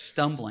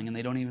 stumbling, and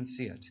they don't even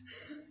see it.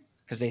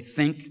 Because they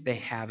think they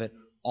have it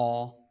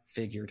all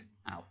figured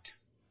out.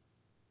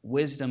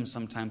 Wisdom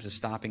sometimes is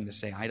stopping to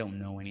say, I don't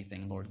know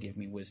anything. Lord, give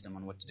me wisdom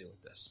on what to do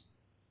with this.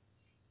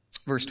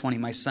 Verse 20,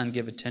 my son,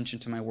 give attention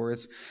to my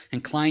words.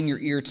 Incline your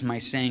ear to my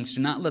sayings.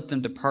 Do not let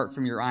them depart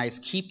from your eyes.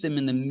 Keep them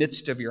in the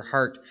midst of your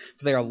heart.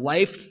 For they are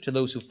life to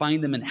those who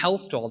find them and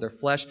health to all their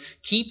flesh.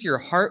 Keep your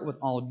heart with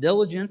all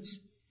diligence,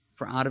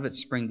 for out of it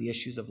spring the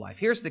issues of life.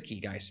 Here's the key,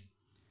 guys.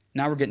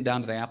 Now we're getting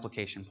down to the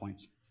application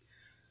points.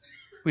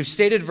 We've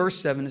stated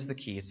verse 7 is the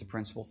key. It's the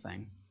principal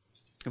thing.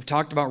 We've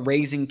talked about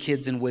raising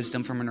kids in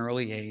wisdom from an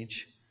early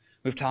age.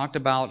 We've talked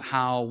about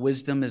how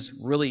wisdom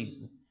is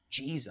really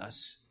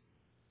Jesus.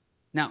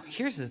 Now,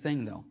 here's the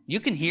thing, though.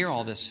 You can hear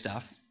all this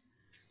stuff.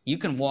 You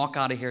can walk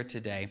out of here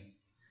today.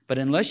 But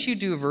unless you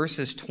do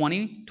verses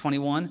 20,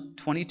 21,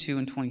 22,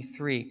 and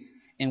 23,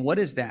 and what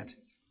is that?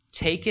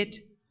 Take it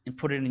and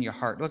put it in your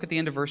heart. Look at the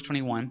end of verse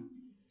 21.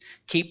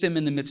 Keep them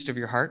in the midst of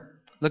your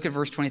heart. Look at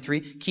verse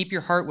 23. Keep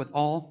your heart with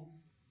all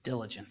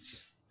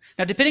diligence.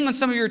 Now, depending on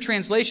some of your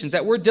translations,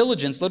 that word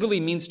diligence literally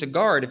means to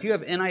guard. If you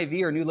have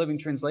NIV or New Living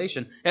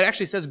Translation, it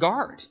actually says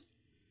guard.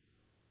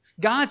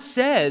 God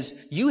says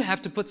you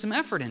have to put some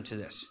effort into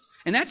this.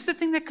 And that's the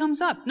thing that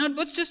comes up. Now,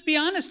 let's just be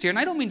honest here. And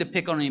I don't mean to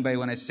pick on anybody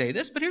when I say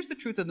this, but here's the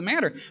truth of the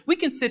matter. We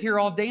can sit here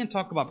all day and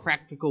talk about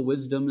practical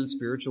wisdom and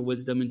spiritual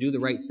wisdom and do the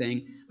right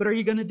thing, but are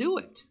you going to do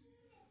it?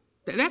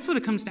 That's what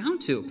it comes down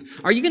to.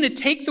 Are you going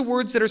to take the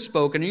words that are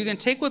spoken? Are you going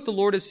to take what the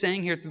Lord is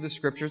saying here through the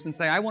Scriptures and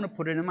say, I want to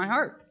put it in my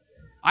heart?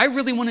 I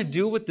really want to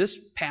do what this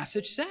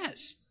passage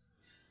says.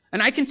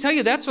 And I can tell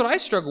you that's what I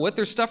struggle with.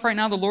 There's stuff right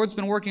now the Lord's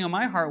been working on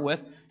my heart with.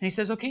 And He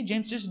says, okay,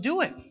 James, just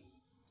do it.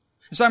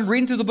 So I'm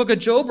reading through the book of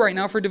Job right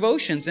now for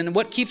devotions. And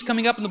what keeps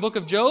coming up in the book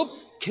of Job?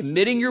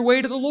 Committing your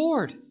way to the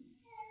Lord.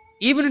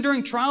 Even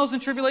during trials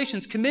and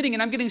tribulations, committing.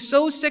 And I'm getting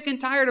so sick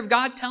and tired of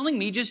God telling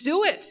me, just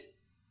do it.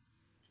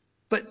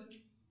 But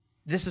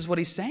this is what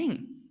He's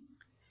saying.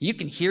 You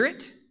can hear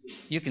it.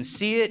 You can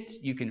see it,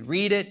 you can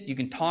read it, you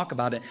can talk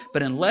about it.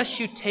 But unless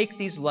you take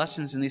these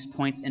lessons and these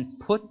points and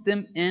put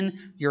them in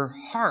your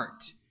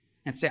heart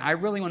and say, I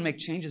really want to make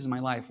changes in my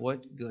life,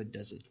 what good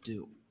does it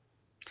do?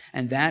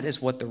 And that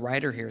is what the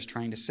writer here is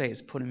trying to say,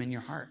 is put them in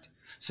your heart.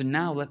 So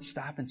now let's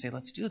stop and say,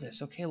 let's do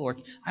this. Okay,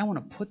 Lord, I want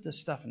to put this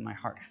stuff in my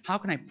heart. How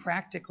can I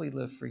practically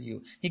live for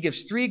you? He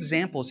gives 3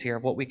 examples here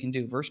of what we can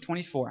do. Verse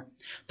 24,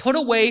 put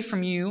away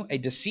from you a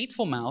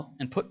deceitful mouth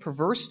and put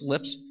perverse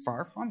lips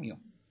far from you.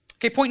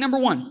 Okay, point number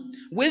 1,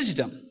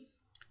 wisdom.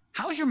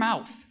 How's your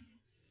mouth?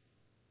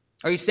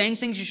 Are you saying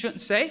things you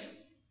shouldn't say?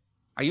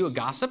 Are you a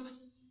gossip?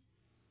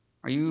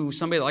 Are you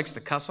somebody that likes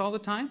to cuss all the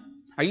time?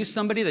 Are you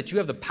somebody that you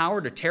have the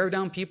power to tear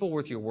down people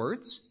with your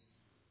words?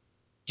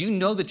 Do you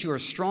know that you are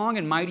strong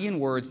and mighty in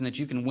words and that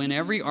you can win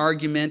every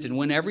argument and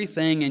win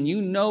everything? And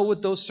you know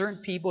with those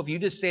certain people, if you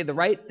just say the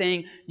right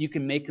thing, you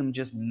can make them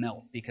just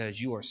melt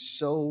because you are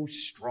so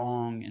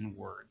strong in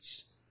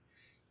words.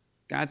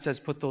 God says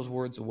put those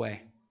words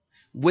away.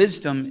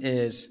 Wisdom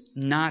is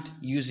not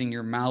using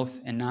your mouth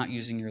and not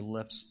using your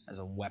lips as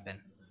a weapon.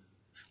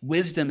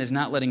 Wisdom is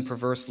not letting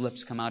perverse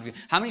lips come out of you.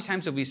 How many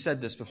times have we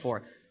said this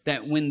before?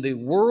 That when the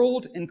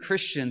world and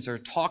Christians are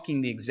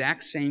talking the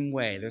exact same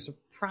way, there's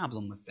a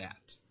problem with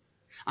that.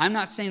 I'm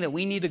not saying that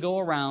we need to go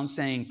around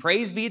saying,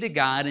 praise be to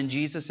God and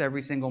Jesus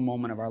every single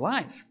moment of our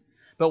life.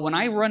 But when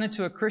I run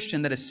into a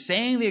Christian that is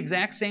saying the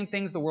exact same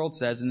things the world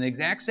says in the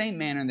exact same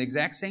manner, in the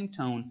exact same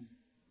tone,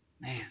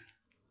 man.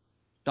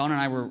 Dawn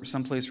and I were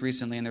someplace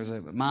recently, and there was a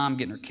mom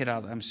getting her kid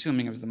out. I'm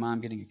assuming it was the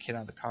mom getting a kid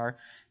out of the car.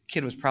 The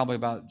kid was probably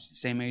about the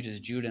same age as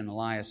Judah and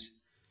Elias.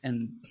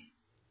 And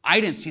I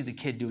didn't see the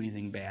kid do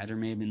anything bad. There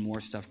may have been more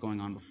stuff going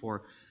on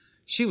before.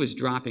 She was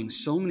dropping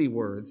so many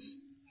words,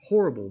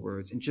 horrible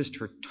words, and just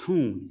her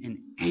tone and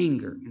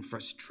anger and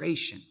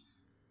frustration.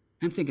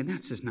 I'm thinking,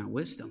 that's just not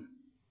wisdom.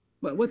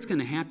 But what's going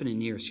to happen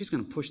in years? She's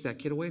going to push that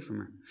kid away from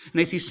her.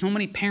 And I see so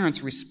many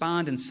parents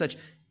respond in such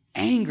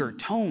anger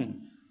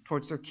tone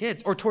towards their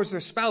kids or towards their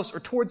spouse or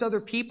towards other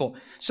people.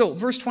 So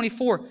verse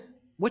 24,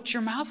 what's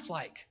your mouth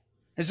like?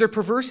 Is there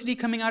perversity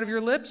coming out of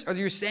your lips? Are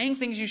you saying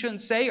things you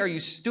shouldn't say? Are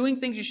you doing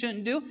things you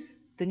shouldn't do?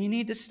 Then you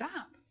need to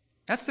stop.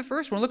 That's the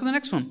first one. Look at the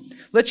next one.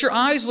 Let your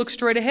eyes look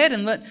straight ahead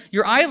and let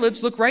your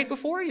eyelids look right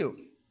before you.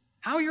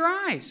 How are your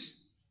eyes?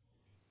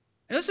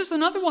 And this is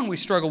another one we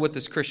struggle with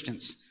as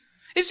Christians.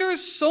 Is there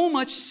so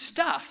much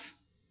stuff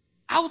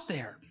out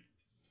there,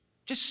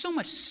 just so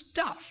much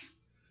stuff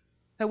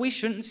that we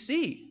shouldn't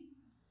see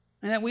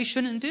and that we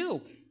shouldn't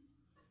do.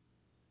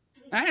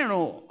 I don't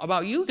know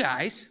about you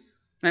guys,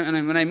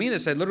 and when I mean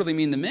this, I literally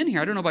mean the men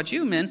here. I don't know about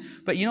you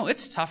men, but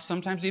it's tough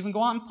sometimes to even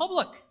go out in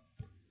public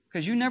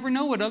because you never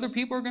know what other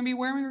people are going to be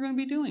wearing or going to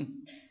be doing.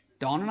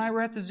 Dawn and I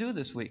were at the zoo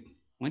this week.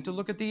 Went to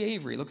look at the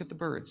aviary, look at the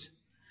birds.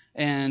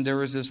 And there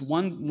was this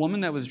one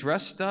woman that was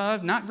dressed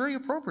not very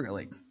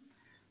appropriately.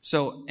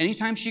 So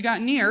anytime she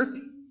got near,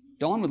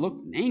 Dawn would look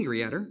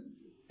angry at her,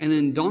 and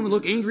then Dawn would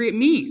look angry at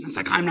me. I was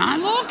like, I'm not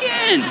looking.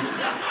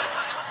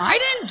 I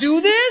didn't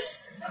do this.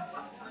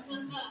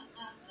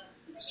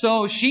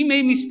 So she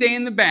made me stay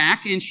in the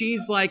back, and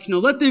she's like,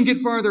 let them get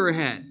farther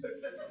ahead.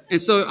 And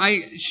so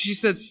she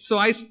said, so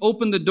I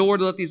opened the door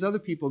to let these other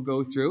people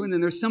go through, and then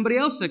there's somebody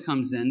else that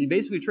comes in. You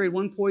basically trade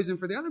one poison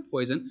for the other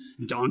poison,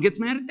 and Dawn gets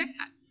mad at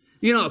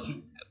that.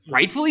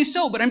 Rightfully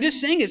so, but I'm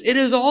just saying it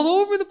is all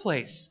over the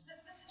place.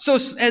 So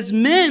as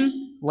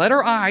men, let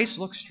our eyes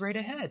look straight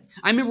ahead.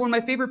 I remember one of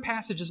my favorite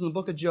passages in the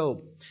book of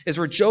Job is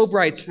where Job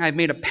writes, I've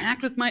made a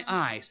pact with my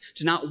eyes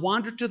to not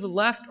wander to the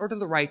left or to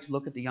the right to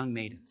look at the young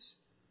maidens.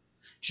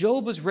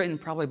 Job was written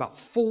probably about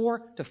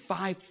 4,000 to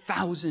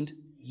 5,000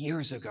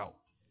 years ago.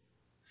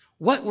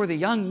 What were the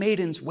young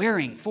maidens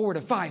wearing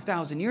 4,000 to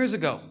 5,000 years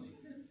ago?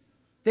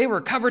 They were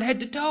covered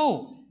head to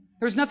toe.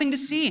 There was nothing to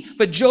see.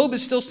 But Job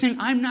is still saying,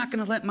 I'm not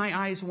going to let my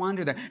eyes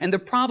wander there. And the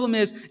problem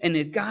is,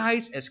 and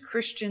guys, as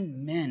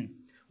Christian men,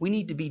 we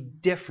need to be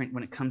different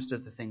when it comes to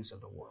the things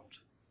of the world.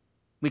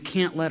 We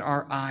can't let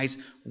our eyes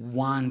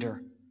wander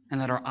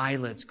and let our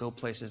eyelids go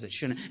places it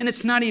shouldn't. And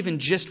it's not even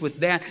just with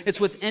that. It's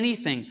with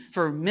anything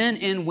for men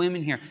and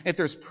women here. If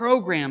there's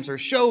programs or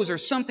shows or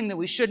something that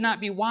we should not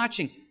be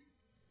watching,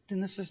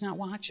 then let's just not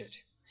watch it.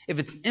 If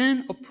it's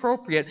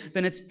inappropriate,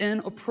 then it's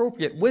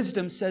inappropriate.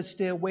 Wisdom says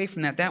stay away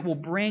from that. That will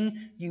bring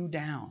you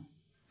down.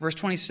 Verse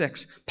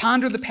 26,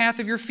 ponder the path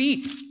of your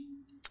feet,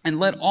 and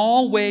let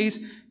all ways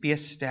be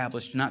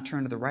established. Do not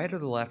turn to the right or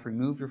the left.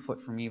 Remove your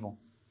foot from evil.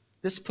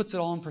 This puts it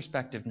all in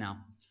perspective now.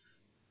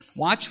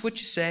 Watch what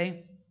you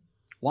say.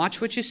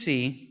 Watch what you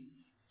see.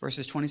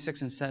 Verses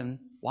 26 and 7,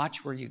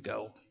 watch where you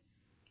go.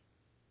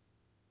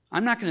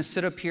 I'm not going to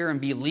sit up here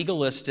and be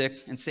legalistic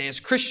and say, as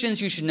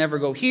Christians, you should never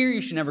go here, you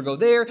should never go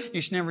there,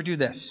 you should never do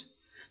this.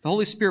 The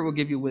Holy Spirit will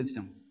give you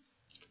wisdom.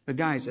 But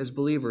guys, as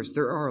believers,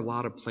 there are a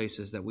lot of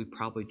places that we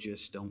probably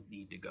just don't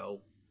need to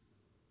go.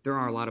 There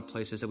are a lot of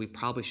places that we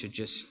probably should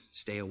just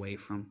stay away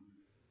from.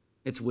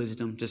 It's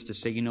wisdom just to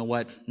say, you know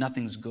what,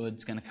 nothing's good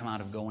is going to come out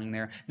of going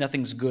there.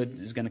 Nothing's good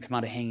is going to come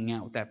out of hanging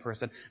out with that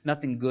person.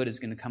 Nothing good is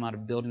going to come out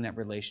of building that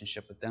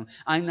relationship with them.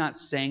 I'm not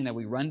saying that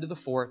we run to the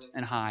fort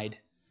and hide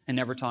and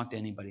never talk to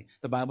anybody.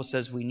 The Bible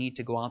says we need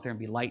to go out there and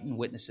be light and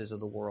witnesses of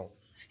the world.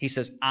 He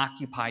says,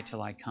 occupy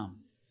till I come.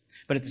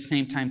 But at the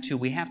same time, too,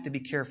 we have to be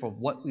careful of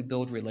what we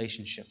build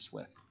relationships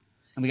with.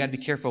 And we got to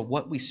be careful of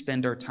what we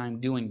spend our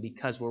time doing,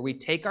 because where we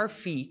take our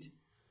feet,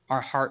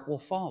 our heart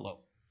will follow.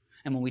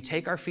 And when we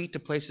take our feet to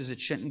places it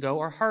shouldn't go,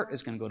 our heart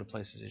is going to go to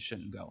places it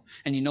shouldn't go.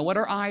 And you know what?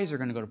 Our eyes are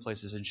going to go to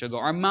places it shouldn't go.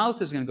 Our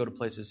mouth is going to go to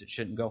places it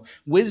shouldn't go.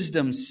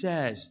 Wisdom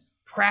says,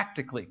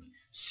 practically,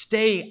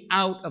 stay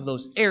out of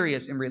those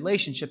areas and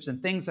relationships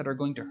and things that are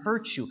going to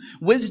hurt you.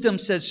 Wisdom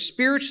says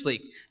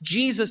spiritually,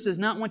 Jesus does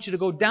not want you to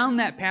go down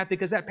that path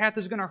because that path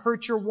is going to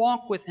hurt your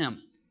walk with Him.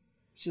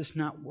 It's just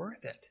not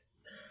worth it.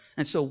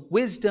 And so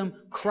wisdom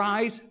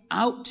cries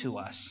out to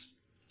us,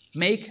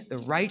 make the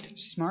right,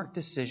 smart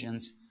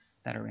decisions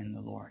that are in the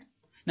Lord.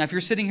 Now, if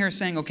you're sitting here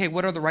saying, okay,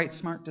 what are the right,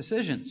 smart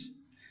decisions?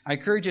 I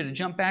encourage you to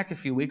jump back a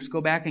few weeks, go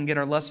back and get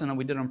our lesson that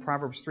we did on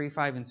Proverbs 3,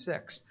 5, and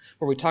 6,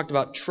 where we talked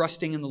about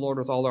trusting in the Lord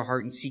with all our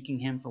heart and seeking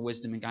Him for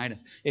wisdom and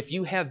guidance. If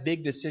you have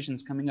big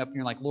decisions coming up and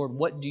you're like, Lord,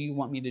 what do you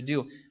want me to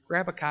do?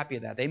 Grab a copy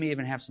of that. They may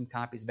even have some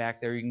copies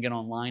back there. You can get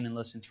online and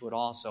listen to it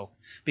also.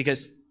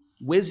 Because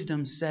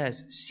wisdom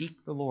says, seek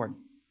the Lord.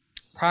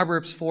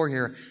 Proverbs 4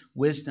 here,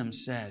 wisdom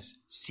says,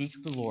 seek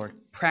the Lord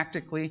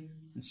practically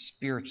and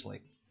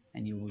spiritually,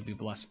 and you will be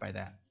blessed by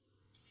that.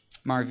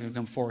 Marv, you can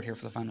come forward here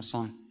for the final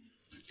song.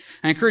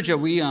 I encourage you,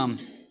 we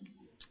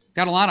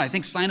got a lot of, I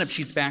think, sign-up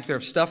sheets back there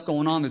of stuff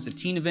going on. There's a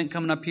teen event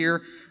coming up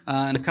here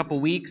in a couple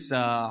weeks.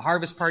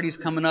 Harvest party's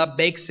coming up.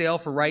 Bake sale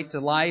for Right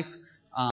to Life.